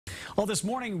Well, this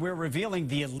morning we're revealing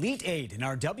the Elite Eight in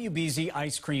our WBZ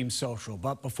Ice Cream Social.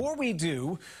 But before we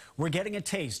do, we're getting a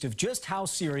taste of just how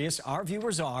serious our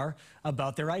viewers are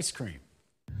about their ice cream.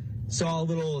 Saw a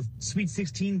little Sweet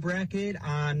 16 bracket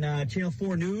on Channel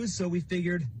 4 News, so we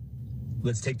figured,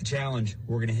 let's take the challenge.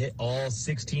 We're going to hit all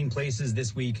 16 places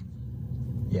this week.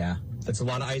 Yeah, that's a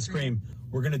lot of ice cream.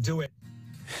 We're going to do it.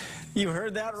 You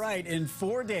heard that right. In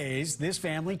 4 days, this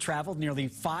family traveled nearly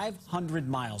 500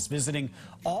 miles, visiting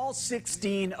all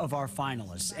 16 of our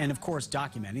finalists, and of course,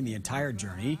 documenting the entire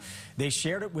journey. They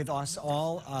shared it with us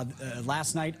all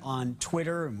last night on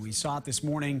Twitter, and we saw it this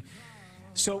morning.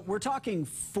 So we're talking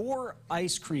 4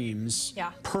 ice creams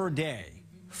per day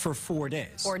for 4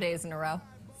 days. 4 days in a row.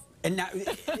 And now,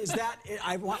 is that,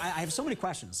 I have so many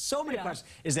questions, questions.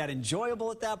 Is that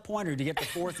enjoyable at that point, or do you get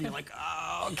the 4th and you're like,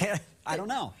 oh, okay, I don't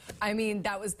know. I mean,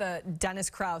 that was the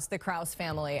Dennis Krause, the Krause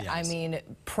family. Yes. I mean,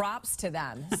 props to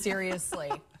them,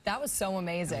 seriously. That was so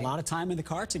amazing. A lot of time in the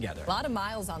car together. A lot of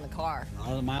miles on the car. A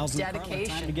lot of miles in the car, a lot of time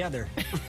Dedication. together.